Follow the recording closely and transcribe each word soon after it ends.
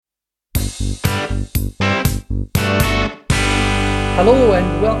Hello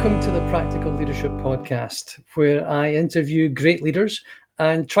and welcome to the Practical Leadership Podcast, where I interview great leaders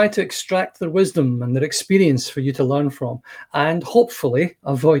and try to extract their wisdom and their experience for you to learn from and hopefully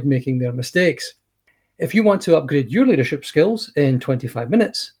avoid making their mistakes. If you want to upgrade your leadership skills in 25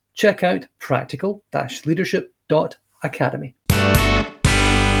 minutes, check out practical-leadership.academy.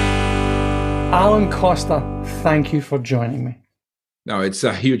 Allan Costa, thank you for joining me. No, it's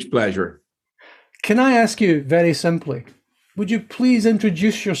a huge pleasure. Can I ask you very simply, would you please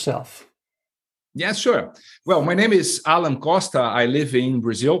introduce yourself? Yeah, sure. Well, my name is Allan Costa. I live in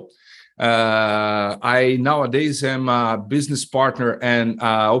Brazil. I nowadays am a business partner and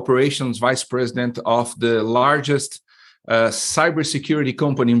operations vice president of the largest cybersecurity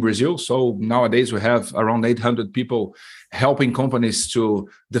company in Brazil. So nowadays we have around 800 people helping companies to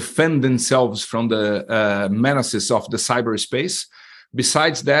defend themselves from the menaces of the cyberspace.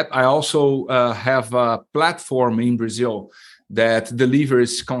 Besides that, I also have a platform in Brazil that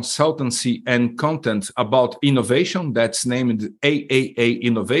delivers consultancy and content about innovation that's named AAA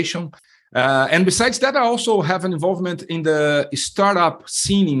Innovation. And besides that, I also have an involvement in the startup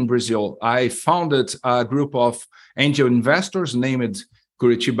scene in Brazil. I founded a group of angel investors named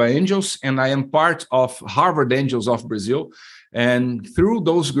Curitiba Angels, and I am part of Harvard Angels of Brazil. And through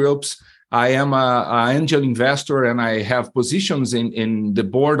those groups, I am an angel investor, and I have positions in the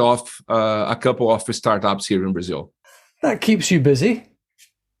board of a couple of startups here in Brazil. That keeps you busy.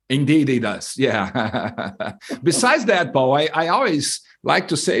 Indeed, it does. Yeah. Besides that, Paul, I always like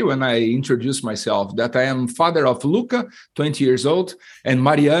to say when I introduce myself that I am father of Luca, 20 years old, and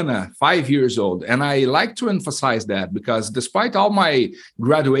Mariana, 5 years old. And I like to emphasize that because despite all my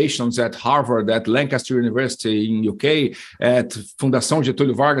graduations at Harvard, at Lancaster University in UK, at Fundação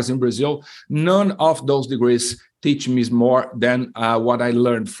Getúlio Vargas in Brazil, none of those degrees teach me more than what I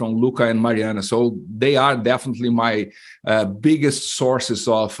learned from Luca and Mariana. So they are definitely my biggest sources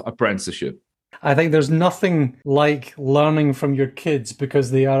of apprenticeship. I think there's nothing like learning from your kids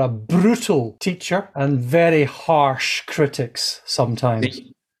because they are a brutal teacher and very harsh critics sometimes.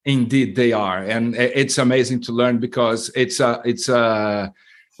 Indeed, they are. And it's amazing to learn because it's a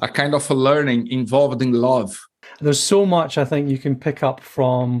kind of a learning involved in love. There's so much I think you can pick up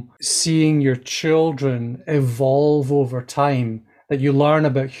from seeing your children evolve over time, that you learn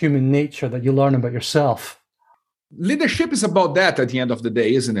about human nature, that you learn about yourself. Leadership is about that at the end of the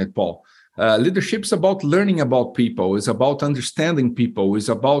day, isn't it, Paul? Leadership is about learning about people, it's about understanding people, it's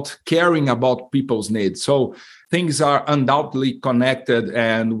about caring about people's needs. So things are undoubtedly connected.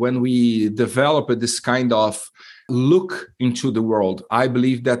 And when we develop this kind of look into the world, I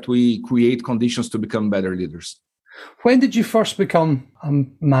believe that we create conditions to become better leaders. When did you first become a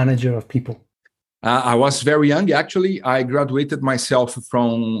manager of people? I was very young, actually. I graduated myself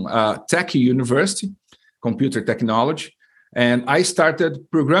from Tech University, computer technology. And I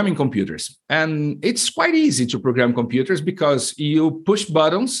started programming computers. And it's quite easy to program computers because you push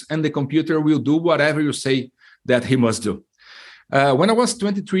buttons and the computer will do whatever you say that he must do. When I was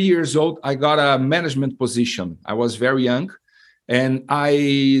 23 years old, I got a management position. I was very young. And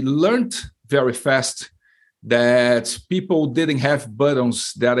I learned very fast that people didn't have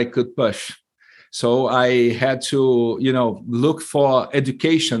buttons that I could push. So I had to, look for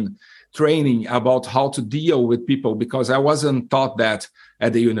education training about how to deal with people because I wasn't taught that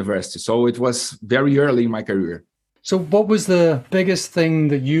at the university. So it was very early in my career. So what was the biggest thing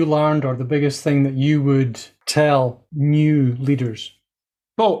that you learned or the biggest thing that you would tell new leaders?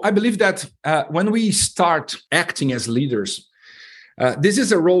 Well, I believe that when we start acting as leaders, this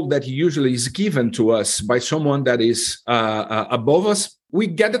is a role that usually is given to us by someone that is above us. We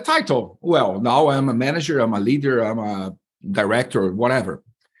get the title. Well, now I'm a manager, I'm a leader, I'm a director, whatever.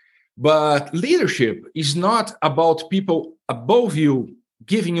 But leadership is not about people above you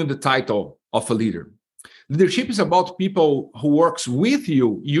giving you the title of a leader. Leadership is about people who works with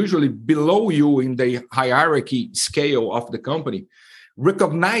you, usually below you in the hierarchy scale of the company,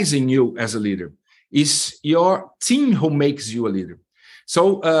 recognizing you as a leader. It's your team who makes you a leader.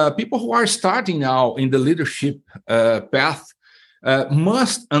 So people who are starting now in the leadership path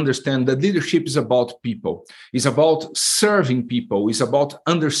must understand that leadership is about people. It's about serving people. It's about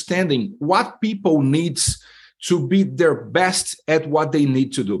understanding what people needs to be their best at what they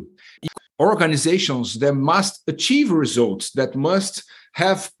need to do. Organizations that must achieve results, that must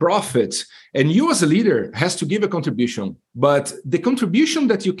have profits, and you as a leader has to give a contribution. But the contribution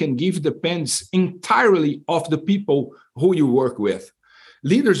that you can give depends entirely of the people who you work with.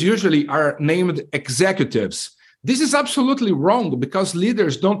 Leaders usually are named executives. This is absolutely wrong because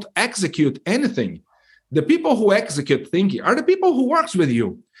leaders don't execute anything. The people who execute thinking are the people who works with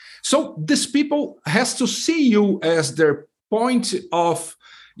you. So these people has to see you as their point of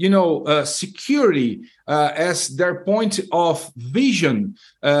security, as their point of vision,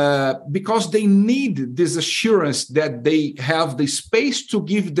 because they need this assurance that they have the space to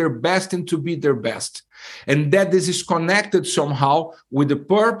give their best and to be their best. And that this is connected somehow with the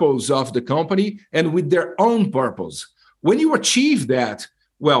purpose of the company and with their own purpose. When you achieve that,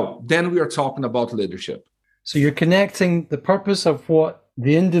 well, then we are talking about leadership. So you're connecting the purpose of what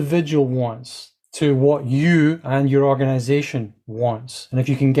the individual wants to what you and your organization wants. And if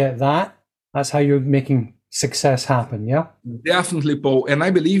you can get that, that's how you're making success happen, yeah? Definitely, Paul. And I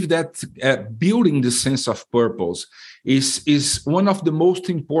believe that building the sense of purpose is one of the most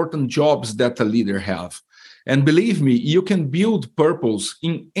important jobs that a leader have. And believe me, you can build purpose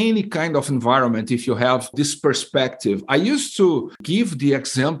in any kind of environment if you have this perspective. I used to give the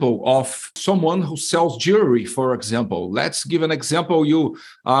example of someone who sells jewelry, for example. Let's give an example. You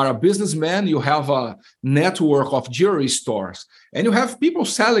are a businessman, you have a network of jewelry stores, and you have people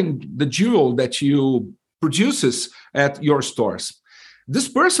selling the jewel that you produces at your stores. This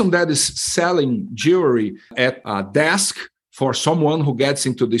person that is selling jewelry at a desk for someone who gets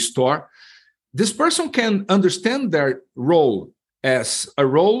into the store, this person can understand their role as a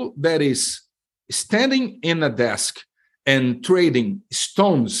role that is standing in a desk and trading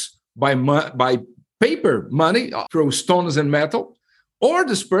stones by paper money through stones and metal, or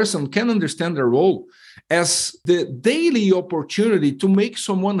this person can understand their role as the daily opportunity to make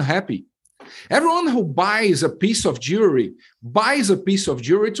someone happy. Everyone who buys a piece of jewelry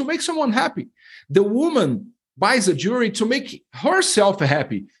to make someone happy. The woman buys a jewelry to make herself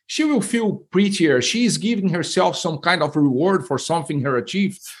happy. She will feel prettier. She is giving herself some kind of reward for something her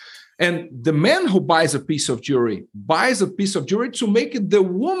achieved. And the man who buys a piece of jewelry to make the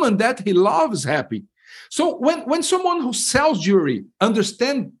woman that he loves happy. So when someone who sells jewelry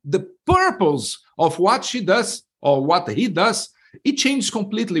understands the purpose of what she does or what he does, it changes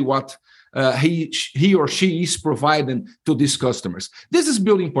completely what he or she is providing to these customers. This is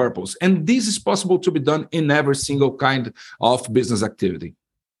building purpose, and this is possible to be done in every single kind of business activity.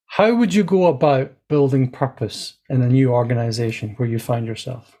 How would you go about building purpose in a new organization where you find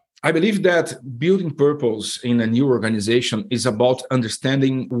yourself? I believe that building purpose in a new organization is about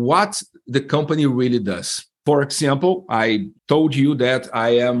understanding what the company really does. For example, I told you that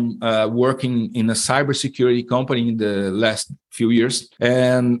I am working in a cybersecurity company in the last few years.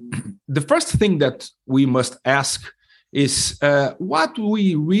 And the first thing that we must ask is what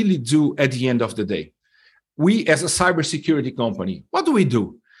we really do at the end of the day. We, as a cybersecurity company, what do we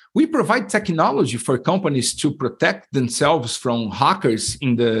do? We provide technology for companies to protect themselves from hackers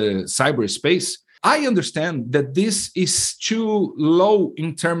in the cyberspace. I understand that this is too low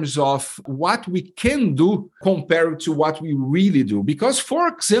in terms of what we can do compared to what we really do. Because, for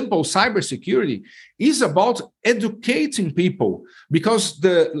example, cybersecurity is about educating people, because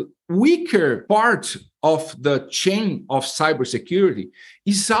the weaker part of the chain of cybersecurity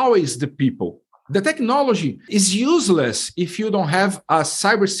is always the people. The technology is useless if you don't have a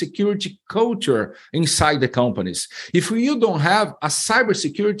cybersecurity culture inside the companies. If you don't have a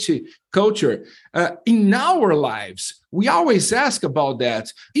cybersecurity culture in our lives, we always ask about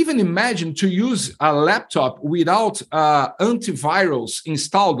that. Even imagine to use a laptop without antivirus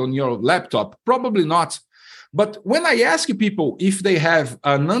installed on your laptop. Probably not. But when I ask people if they have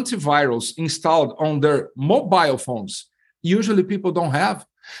an antivirus installed on their mobile phones, usually people don't have.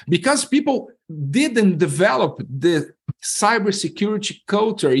 Because people didn't develop the cybersecurity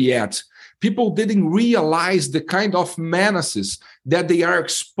culture yet. People didn't realize the kind of menaces that they are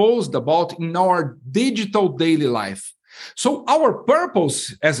exposed about in our digital daily life. So our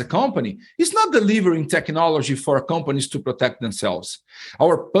purpose as a company is not delivering technology for companies to protect themselves.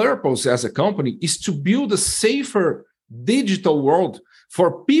 Our purpose as a company is to build a safer digital world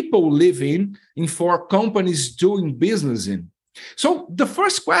for people living in, for companies doing business in. So the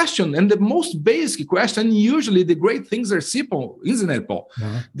first question and the most basic question, usually the great things are simple, isn't it, Paul?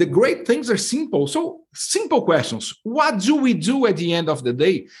 Uh-huh. The great things are simple. So simple questions. What do we do at the end of the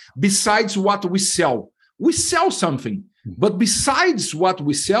day besides what we sell? We sell something, but besides what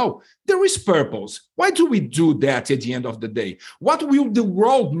we sell, there is purpose. Why do we do that at the end of the day? What will the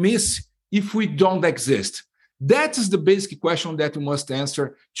world miss if we don't exist? That is the basic question that you must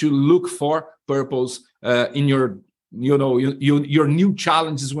answer to look for purpose in your new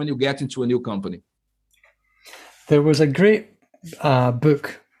challenges when you get into a new company. There was a great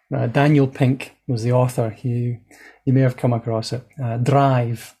book, Daniel Pink was the author. You may have come across it,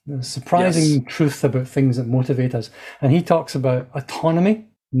 Drive, the surprising truth about things that motivate us. And he talks about autonomy,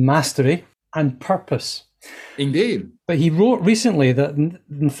 mastery, and purpose. Indeed. But he wrote recently that,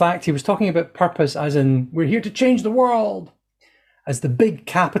 in fact, he was talking about purpose as in, we're here to change the world, as the big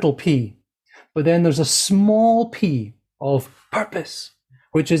capital P. But then there's a small p of purpose,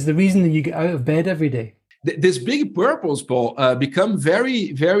 which is the reason that you get out of bed every day. This big purpose, Paul, become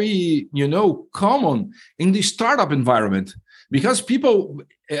very, very, common in the startup environment, because people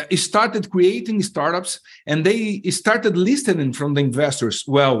started creating startups and they started listening from the investors.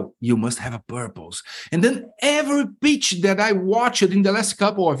 Well, you must have a purpose. And then every pitch that I watched in the last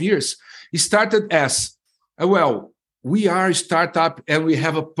couple of years started as, well, we are a startup and we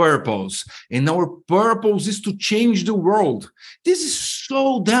have a purpose. And our purpose is to change the world. This is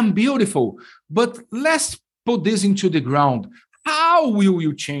so damn beautiful. But let's put this into the ground. How will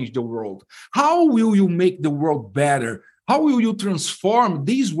you change the world? How will you make the world better? How will you transform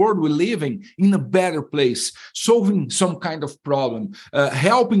this world we live in a better place, solving some kind of problem,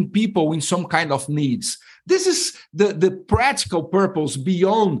 helping people in some kind of needs? This is the practical purpose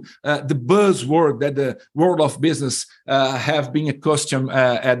beyond the buzzword that the world of business have been accustomed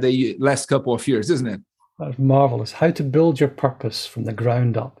at the last couple of years, isn't it? That's marvelous. How to build your purpose from the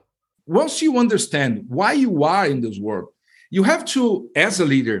ground up. Once you understand why you are in this world, you have to, as a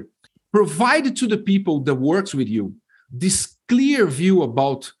leader, provide to the people that works with you this clear view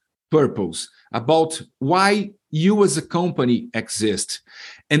about purpose, about why you as a company exist.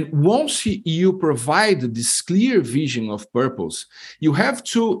 And once you provide this clear vision of purpose, you have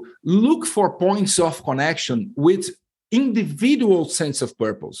to look for points of connection with individual sense of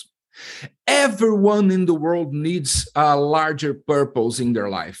purpose. Everyone in the world needs a larger purpose in their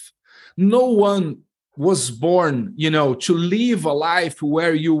life. No one was born, to live a life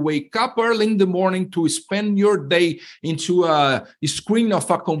where you wake up early in the morning to spend your day into a screen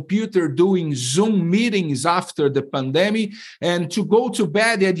of a computer doing Zoom meetings after the pandemic, and to go to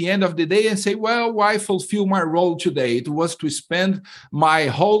bed at the end of the day and say, well, I fulfill my role today. It was to spend my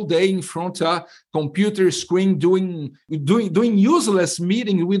whole day in front of a computer screen doing useless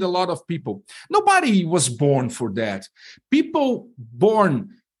meetings with a lot of people. Nobody was born for that. People born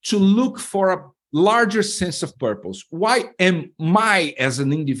to look for a larger sense of purpose. Why am I as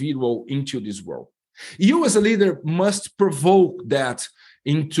an individual into this world? You as a leader must provoke that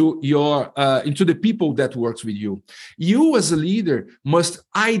into the people that works with you. You as a leader must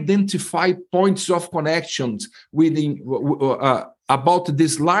identify points of connections within about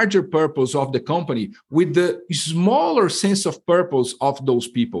this larger purpose of the company with the smaller sense of purpose of those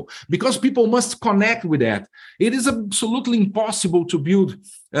people, because people must connect with that. It is absolutely impossible to build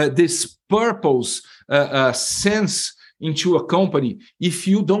this purpose sense into a company if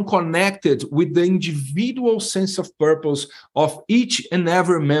you don't connect it with the individual sense of purpose of each and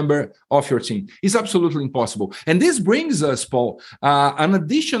every member of your team. It's absolutely impossible. And this brings us, Paul, an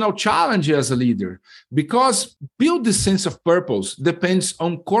additional challenge as a leader, because build the sense of purpose depends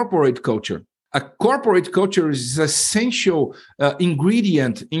on corporate culture. A corporate culture is an essential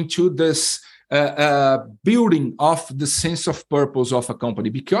ingredient into this building of the sense of purpose of a company,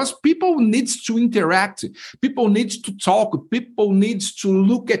 because people need to interact, people need to talk, people need to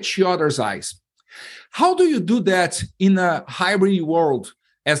look at each other's eyes. How do you do that in a hybrid world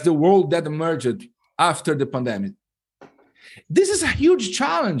as the world that emerged after the pandemic? This is a huge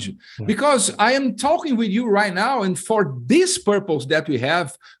challenge, because I am talking with you right now, and for this purpose that we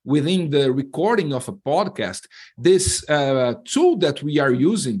have within the recording of a podcast, this tool that we are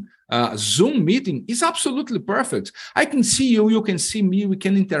using, Zoom meeting, is absolutely perfect. I can see you, you can see me, we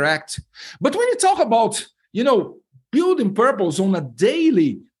can interact. But when you talk about, building purpose on a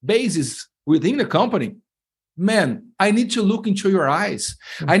daily basis within the company, man, I need to look into your eyes.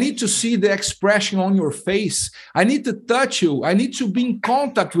 I need to see the expression on your face. I need to touch you. I need to be in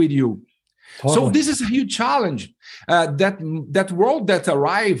contact with you. Totally. So this is a huge challenge. That world that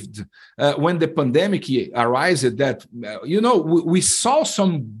arrived when the pandemic arose, that, we saw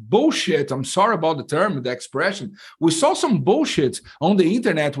some bullshit. I'm sorry about the term, the expression. We saw some bullshit on the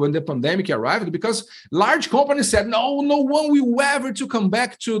internet when the pandemic arrived, because large companies said, no one will ever to come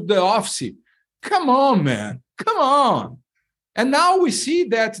back to the office. Come on, man. Come on. And now we see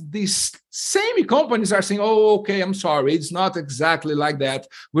that these same companies are saying, oh, okay, I'm sorry, it's not exactly like that.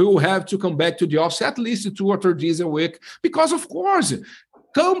 We will have to come back to the office at least 2 or 3 days a week, because, of course,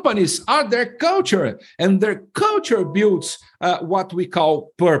 companies are their culture, and their culture builds what we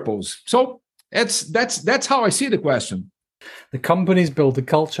call purpose. So that's how I see the question. The companies build the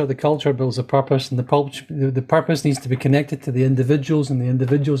culture builds the purpose, and the purpose needs to be connected to the individuals, and the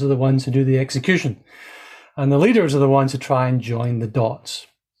individuals are the ones who do the execution. And the leaders are the ones who try and join the dots.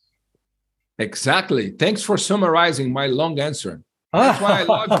 Exactly. Thanks for summarizing my long answer. That's why I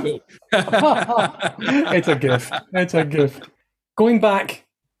love you. It's a gift. It's a gift. Going back,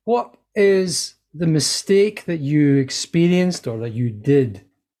 what is the mistake that you experienced or that you did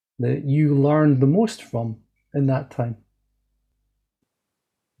that you learned the most from in that time?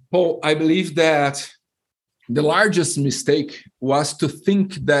 Paul, I believe that the largest mistake was to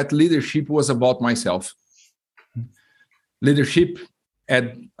think that leadership was about myself. Leadership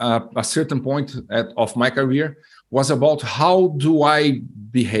at a certain point of my career was about how do I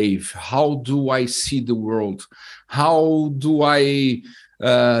behave? How do I see the world? How do I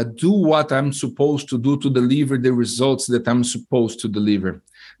do what I'm supposed to do to deliver the results that I'm supposed to deliver?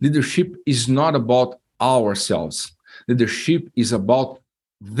 Leadership is not about ourselves. Leadership is about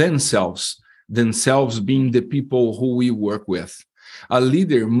themselves being the people who we work with. A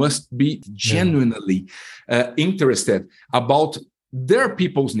leader must be genuinely interested about their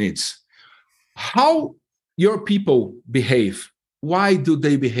people's needs. How your people behave. Why do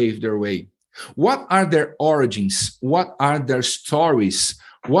they behave their way? What are their origins? What are their stories?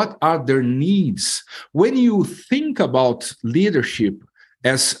 What are their needs? When you think about leadership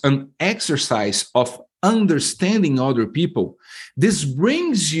as an exercise of understanding other people, this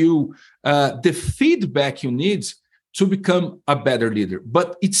brings you the feedback you need to become a better leader.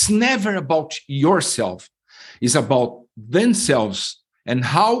 But it's never about yourself. It's about themselves and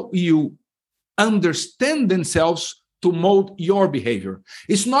how you understand themselves to mold your behavior.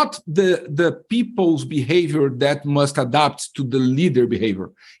 It's not the people's behavior that must adapt to the leader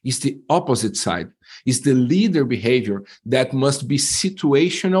behavior. It's the opposite side. It's the leader behavior that must be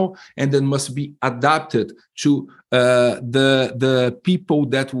situational and then must be adapted to the people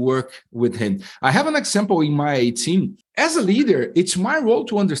that work with him. I have an example in my team. As a leader, it's my role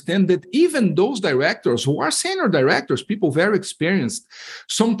to understand that even those directors who are senior directors, people very experienced,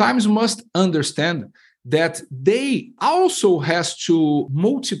 sometimes must understand that they also has to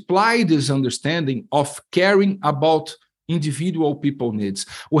multiply this understanding of caring about individual people needs.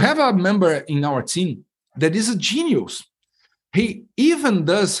 We have a member in our team that is a genius. He even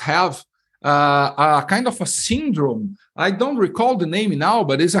does have a kind of a syndrome. I don't recall the name now,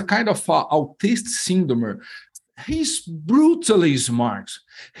 but it's a kind of autistic syndrome. He's brutally smart.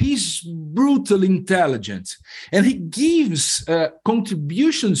 He's brutally intelligent. And he gives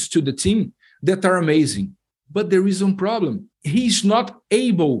contributions to the team that are amazing. But there is one problem. He's not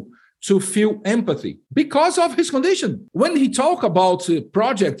able to feel empathy because of his condition. When he talks about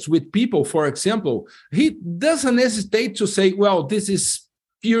projects with people, for example, he doesn't hesitate to say, well, this is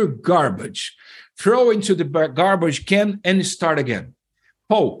pure garbage. Throw into the garbage can and start again.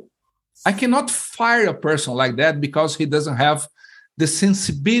 Paul, I cannot fire a person like that because he doesn't have the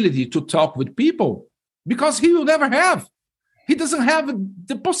sensibility to talk with people, because he will never have. He doesn't have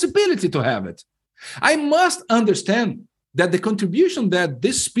the possibility to have it. I must understand that the contribution that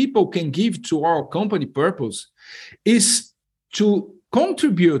these people can give to our company purpose is to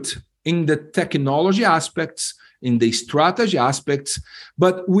contribute in the technology aspects, in the strategy aspects,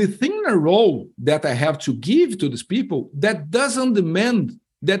 but within a role that I have to give to these people that doesn't demand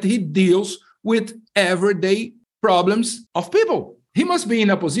that he deals with everyday problems of people. He must be in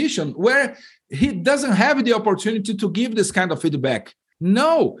a position where he doesn't have the opportunity to give this kind of feedback.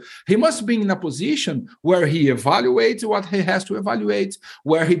 No, he must be in a position where he evaluates what he has to evaluate,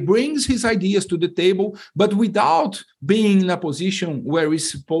 where he brings his ideas to the table, but without being in a position where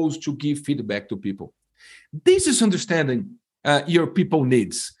he's supposed to give feedback to people. This is understanding your people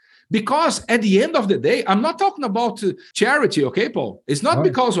needs. Because at the end of the day, I'm not talking about charity, okay, Paul? It's not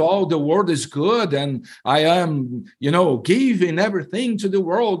because, oh, the world is good and I am, giving everything to the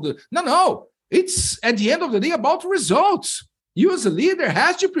world. No. It's at the end of the day about results. You as a leader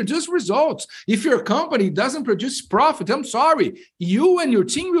has to produce results. If your company doesn't produce profit, I'm sorry, you and your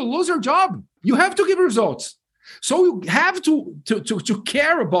team will lose your job. You have to give results. So you have to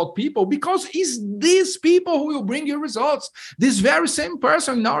care about people, because it's these people who will bring you results. This very same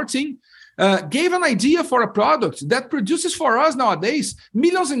person in our team gave an idea for a product that produces for us nowadays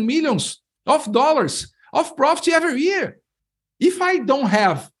millions and millions of dollars of profit every year. If I don't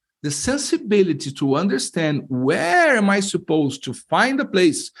have the sensibility to understand where am I supposed to find a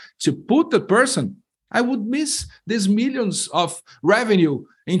place to put the person, I would miss these millions of revenue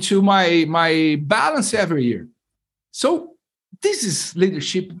into my balance every year. So this is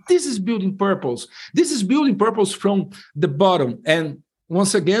leadership. This is building purpose. This is building purpose from the bottom. And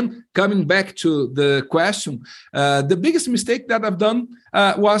once again, coming back to the question, the biggest mistake that I've done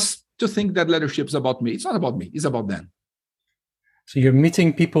was to think that leadership is about me. It's not about me. It's about them. So you're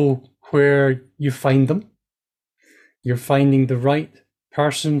meeting people where you find them. You're finding the right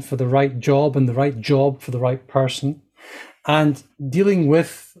person for the right job and the right job for the right person. And dealing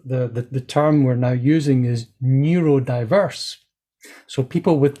with the term we're now using is neurodiverse. So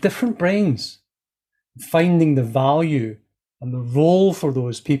people with different brains, finding the value and the role for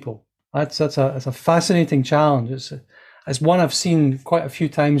those people. That's a fascinating challenge. It's one I've seen quite a few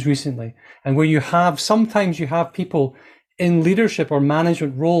times recently, and where sometimes you have people in leadership or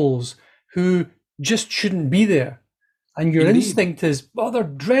management roles who just shouldn't be there. And your Indeed. instinct is, oh, they're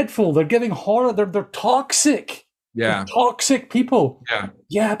dreadful. They're giving horror. They're toxic. Yeah. They're toxic people. Yeah.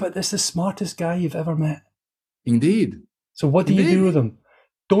 Yeah, but this is the smartest guy you've ever met. Indeed. So what do you do with them?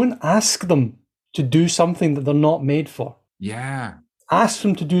 Don't ask them to do something that they're not made for. Yeah. Ask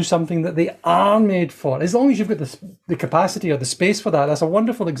them to do something that they are made for. As long as you've got the capacity or the space for that. That's a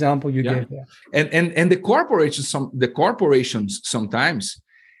wonderful example you gave there. And the corporations sometimes,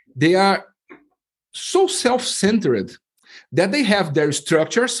 they are so self-centered that they have their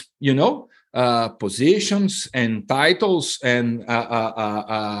structures, positions and titles and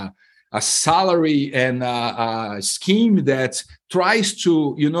a salary and a scheme that tries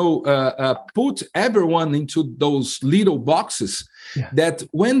to, put everyone into those little boxes. Yeah. That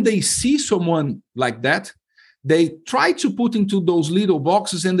when they see someone like that, they try to put into those little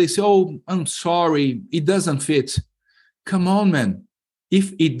boxes and they say, oh, I'm sorry, it doesn't fit. Come on, man.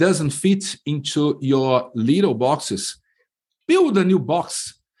 If it doesn't fit into your little boxes, build a new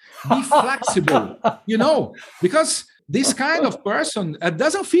box. Be flexible, because this kind of person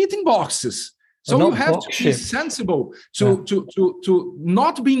doesn't fit in boxes. So you have to be sensible to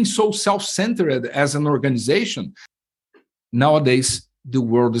not being so self-centered as an organization. Nowadays, the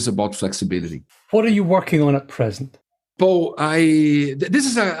world is about flexibility. What are you working on at present? Paul, this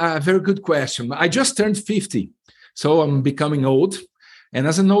is a very good question. I just turned 50, so I'm becoming old. And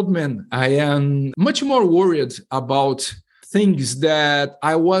as an old man, I am much more worried about things that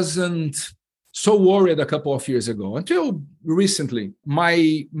I wasn't so worried a couple of years ago. Until recently,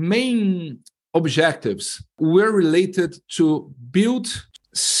 my main objectives were related to build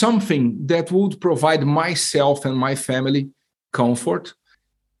something that would provide myself and my family comfort.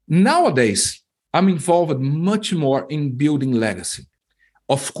 Nowadays, I'm involved much more in building legacy.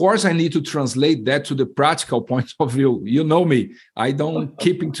 Of course, I need to translate that to the practical point of view. You know me, I don't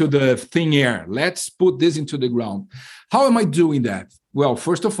keep into the thin air. Let's put this into the ground. How am I doing that? Well,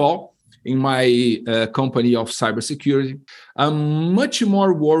 first of all, in my company of cybersecurity, I'm much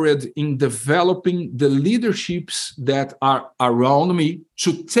more worried in developing the leaderships that are around me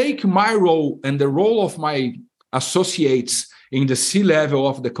to take my role and the role of my associates in the C-level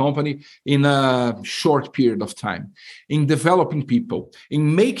of the company in a short period of time, in developing people,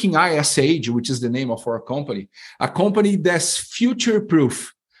 in making ISH, which is the name of our company, a company that's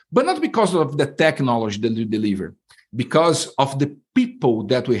future-proof, but not because of the technology that we deliver, because of the people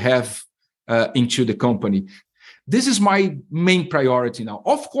that we have into the company. This is my main priority now.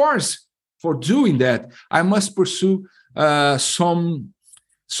 Of course, for doing that, I must pursue some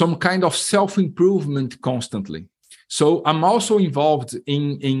kind of self-improvement constantly. So I'm also involved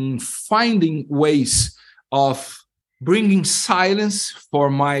in finding ways of bringing silence for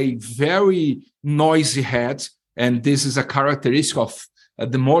my very noisy head. And this is a characteristic of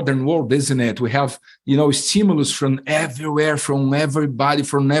the modern world, isn't it? We have, stimulus from everywhere, from everybody,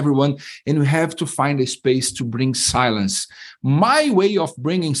 from everyone, and we have to find a space to bring silence. My way of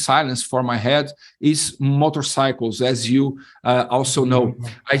bringing silence for my head is motorcycles, as you also know.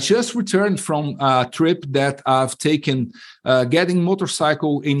 I just returned from a trip that I've taken, getting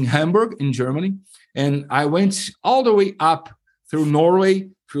motorcycle in Hamburg, in Germany, and I went all the way up through Norway,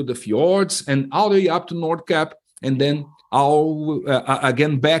 through the fjords, and all the way up to Nordkap, and then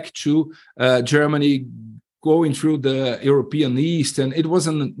again back to Germany, going through the European East, and it was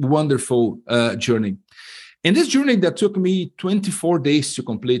a wonderful journey. In this journey that took me 24 days to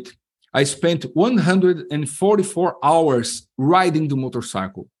complete, I spent 144 hours riding the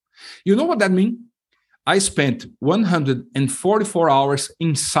motorcycle. You know what that means? I spent 144 hours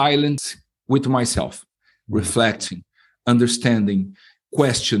in silence with myself, reflecting, understanding,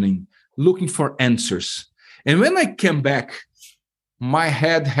 questioning, looking for answers. And when I came back, my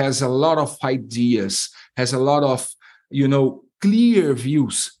head has a lot of ideas, has a lot of, clear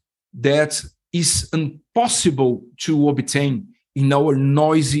views that is impossible to obtain in our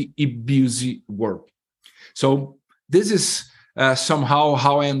noisy, busy world. So this is somehow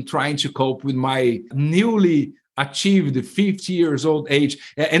how I am trying to cope with my newly achieved 50 years old age.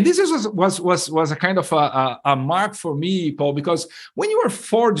 And this was a kind of a mark for me, Paul, because when you are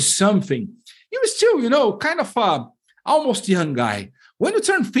 40 something, you're still, kind of almost young guy. When you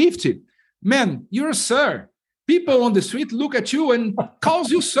turn 50, man, you're a sir. People on the street look at you and calls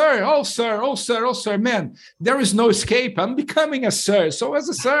you sir. Oh, sir, oh, sir, oh, sir. Man, there is no escape. I'm becoming a sir. So as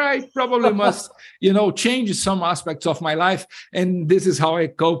a sir, I probably must, change some aspects of my life. And this is how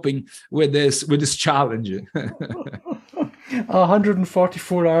I'm coping with this challenge.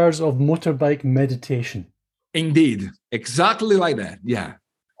 144 hours of motorbike meditation. Indeed. Exactly like that. Yeah.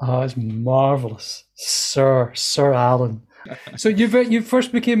 Oh, it's marvelous. Sir Allan. So you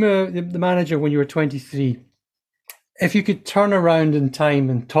first became the manager when you were 23. If you could turn around in time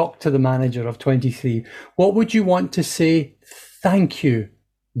and talk to the manager of 23, what would you want to say? Thank you,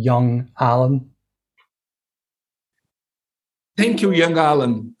 young Allan. Thank you, young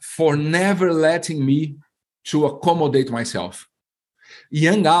Allan, for never letting me to accommodate myself.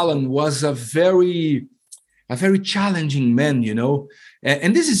 Young Allan was a very challenging man,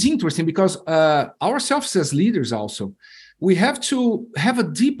 And this is interesting because ourselves as leaders also, we have to have a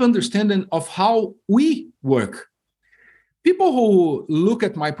deep understanding of how we work. People who look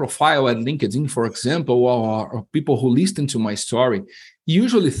at my profile at LinkedIn, for example, or people who listen to my story,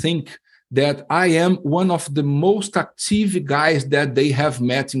 usually think that I am one of the most active guys that they have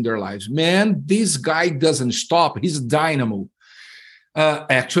met in their lives. Man, this guy doesn't stop. He's a dynamo.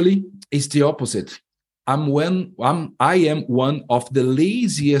 Actually, it's the opposite. I am one of the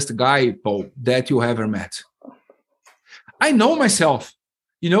laziest guy, Paul, that you ever met. I know myself.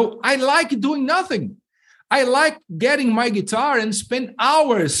 I like doing nothing. I like getting my guitar and spend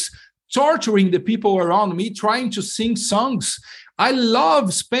hours torturing the people around me, trying to sing songs. I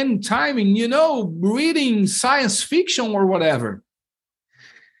love spending time in, reading science fiction or whatever.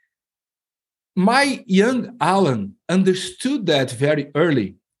 My young Allan understood that very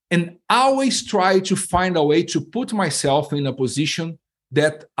early and always tried to find a way to put myself in a position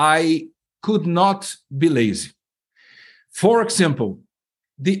that I could not be lazy. For example,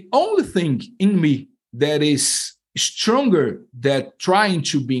 the only thing in me that is stronger than trying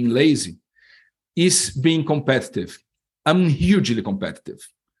to be lazy is being competitive. I'm hugely competitive.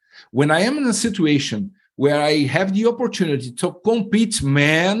 When I am in a situation where I have the opportunity to compete,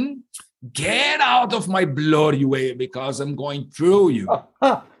 man, get out of my bloody way because I'm going through you.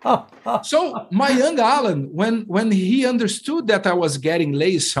 So my young Allan, when he understood that I was getting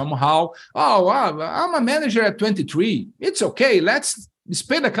lazy somehow, I'm a manager at 23. It's okay. Let's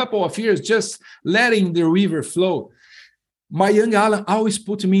spend a couple of years just letting the river flow. My young Allan always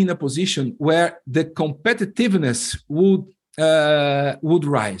put me in a position where the competitiveness would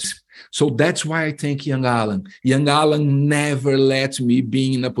rise. So that's why I thank young Allan. Young Allan never let me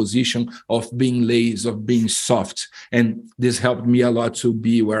be in a position of being lazy, of being soft. And this helped me a lot to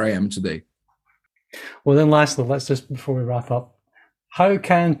be where I am today. Well, then lastly, let's just, before we wrap up, how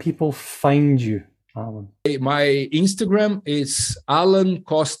can people find you, Allan? My Instagram is Allan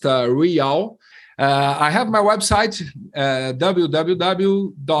Costa Real. I have my website,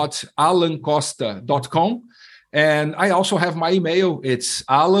 www.allancosta.com. And I also have my email. It's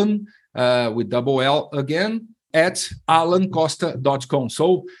Allan, with double L again, at allancosta.com.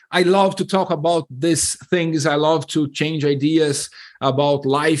 So I love to talk about these things. I love to change ideas about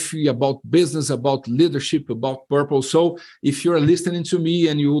life, about business, about leadership, about purpose. So if you're listening to me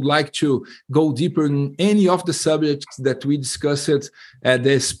and you would like to go deeper in any of the subjects that we discussed at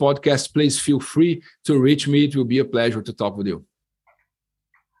this podcast, please feel free to reach me. It will be a pleasure to talk with you.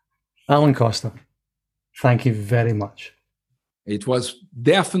 Allan Costa, thank you very much. It was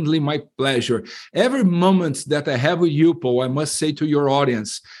definitely my pleasure. Every moment that I have with you, Paul, I must say to your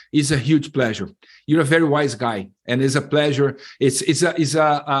audience, is a huge pleasure. You're a very wise guy, and it's a pleasure. It's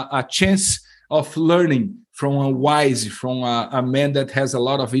a chance of learning from a man that has a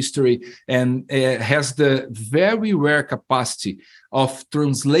lot of history and has the very rare capacity of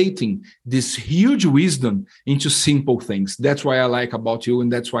translating this huge wisdom into simple things. That's why I like about you,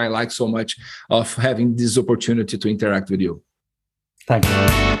 and that's why I like so much of having this opportunity to interact with you. Thank you.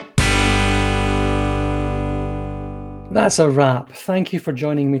 That's a wrap. Thank you for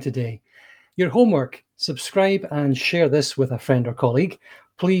joining me today. Your homework: subscribe and share this with a friend or colleague.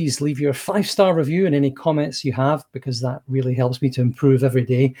 Please leave your 5-star review and any comments you have, because that really helps me to improve every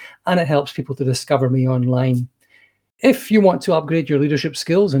day, and it helps people to discover me online. If you want to upgrade your leadership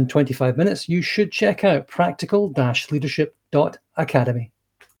skills in 25 minutes, you should check out practical-leadership.academy.